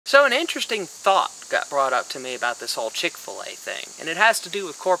So an interesting thought got brought up to me about this whole Chick-fil-A thing, and it has to do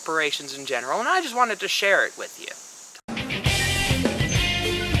with corporations in general, and I just wanted to share it with you.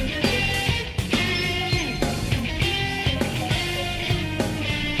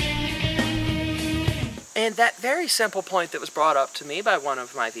 And that very simple point that was brought up to me by one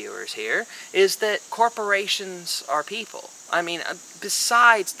of my viewers here is that corporations are people. I mean,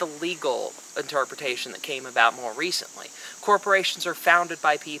 besides the legal interpretation that came about more recently, corporations are founded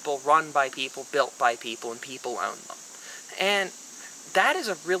by people, run by people, built by people, and people own them. And that is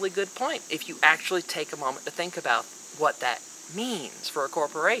a really good point if you actually take a moment to think about what that means for a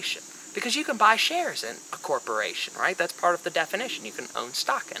corporation. Because you can buy shares in a corporation, right? That's part of the definition. You can own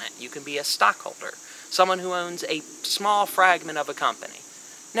stock in it. You can be a stockholder, someone who owns a small fragment of a company.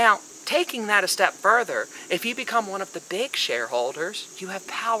 Now, taking that a step further, if you become one of the big shareholders, you have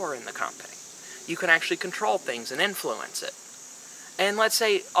power in the company. You can actually control things and influence it. And let's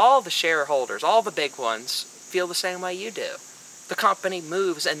say all the shareholders, all the big ones, feel the same way you do. The company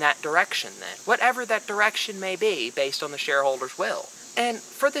moves in that direction then, whatever that direction may be based on the shareholders' will. And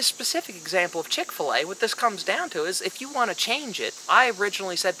for this specific example of Chick-fil-A, what this comes down to is if you want to change it, I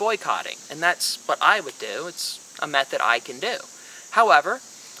originally said boycotting, and that's what I would do. It's a method I can do. However,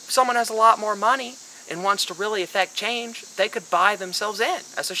 if someone has a lot more money and wants to really affect change, they could buy themselves in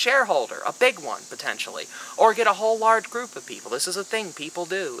as a shareholder, a big one potentially, or get a whole large group of people. This is a thing people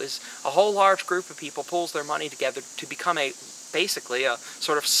do, is a whole large group of people pulls their money together to become basically a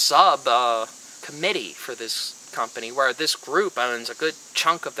sort of sub-committee for this company, where this group owns a good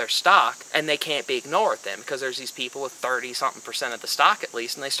chunk of their stock, and they can't be ignored then, because there's these people with 30-something% of the stock at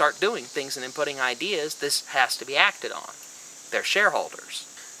least, and they start doing things and inputting ideas. This has to be acted on. They're shareholders.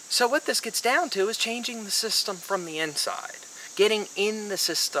 So what this gets down to is changing the system from the inside, getting in the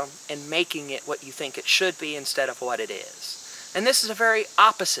system and making it what you think it should be instead of what it is. And this is a very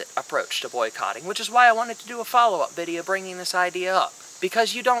opposite approach to boycotting, which is why I wanted to do a follow-up video bringing this idea up.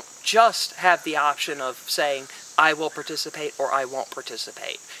 Because you don't just have the option of saying, I will participate or I won't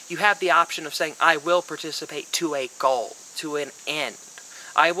participate. You have the option of saying, I will participate to a goal, to an end.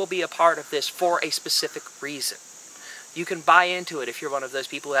 I will be a part of this for a specific reason. You can buy into it if you're one of those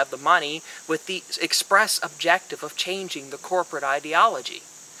people who have the money with the express objective of changing the corporate ideology.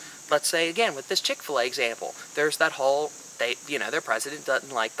 Let's say, again, with this Chick-fil-A example, there's that whole, their president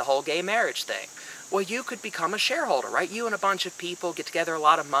doesn't like the whole gay marriage thing. Well, you could become a shareholder, right? You and a bunch of people get together a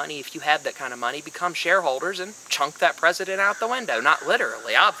lot of money. If you have that kind of money, become shareholders and chunk that president out the window. Not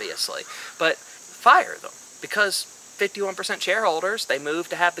literally, obviously, but fire them. Because 51% shareholders, they move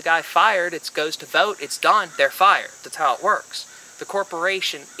to have the guy fired. It goes to vote. It's done. They're fired. That's how it works. The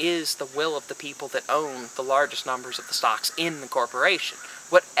corporation is the will of the people that own the largest numbers of the stocks in the corporation.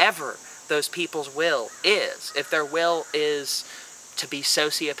 Whatever those people's will is, if their will is to be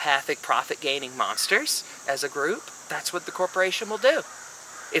sociopathic, profit-gaining monsters as a group, that's what the corporation will do.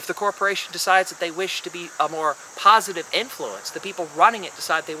 If the corporation decides that they wish to be a more positive influence, the people running it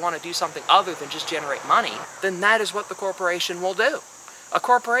decide they want to do something other than just generate money, then that is what the corporation will do. A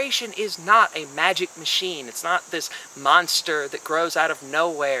corporation is not a magic machine. It's not this monster that grows out of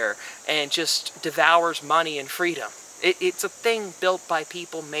nowhere and just devours money and freedom. It's a thing built by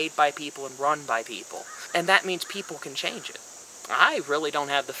people, made by people, and run by people. And that means people can change it. I really don't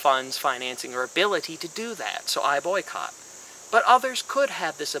have the funds, financing, or ability to do that, so I boycott. But others could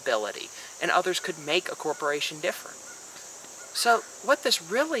have this ability, and others could make a corporation different. So what this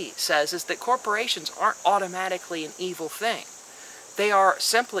really says is that corporations aren't automatically an evil thing. They are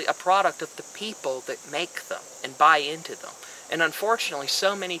simply a product of the people that make them and buy into them. And unfortunately,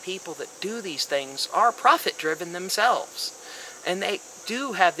 so many people that do these things are profit-driven themselves. And they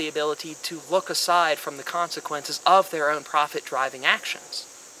do have the ability to look aside from the consequences of their own profit-driving actions.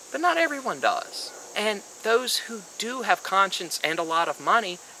 But not everyone does. And those who do have conscience and a lot of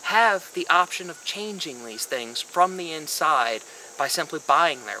money have the option of changing these things from the inside by simply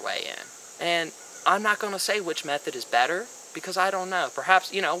buying their way in. And I'm not going to say which method is better, because I don't know.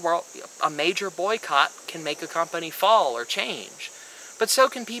 Perhaps, a major boycott can make a company fall or change. But so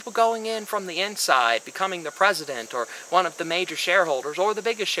can people going in from the inside, becoming the president or one of the major shareholders or the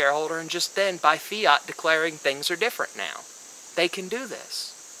biggest shareholder, and just then, by fiat, declaring things are different now. They can do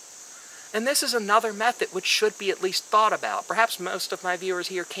this. And this is another method which should be at least thought about. Perhaps most of my viewers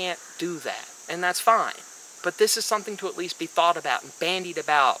here can't do that, and that's fine. But this is something to at least be thought about and bandied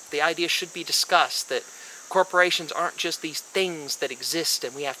about. The idea should be discussed that corporations aren't just these things that exist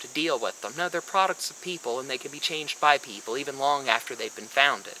and we have to deal with them. No, they're products of people, and they can be changed by people even long after they've been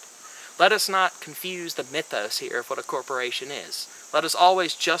founded. Let us not confuse the mythos here of what a corporation is. Let us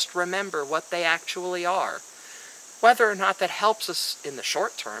always just remember what they actually are. Whether or not that helps us in the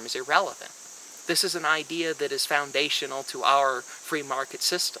short term is irrelevant. This is an idea that is foundational to our free market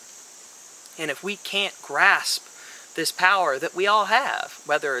system. And if we can't grasp this power that we all have,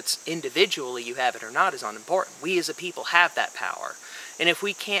 whether it's individually you have it or not is unimportant. We as a people have that power. And if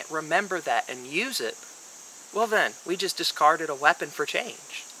we can't remember that and use it, well then, we just discarded a weapon for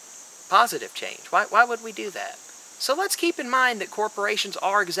change. Positive change. Why would we do that? So let's keep in mind that corporations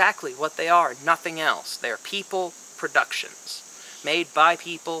are exactly what they are, nothing else. They're people productions, made by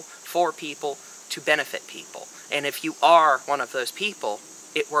people, for people, to benefit people. And if you are one of those people,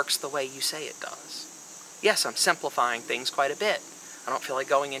 it works the way you say it does. Yes, I'm simplifying things quite a bit. I don't feel like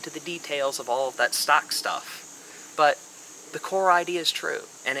going into the details of all of that stock stuff. But the core idea is true,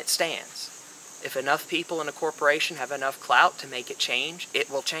 and it stands. If enough people in a corporation have enough clout to make it change,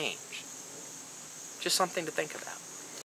 it will change. Just something to think about.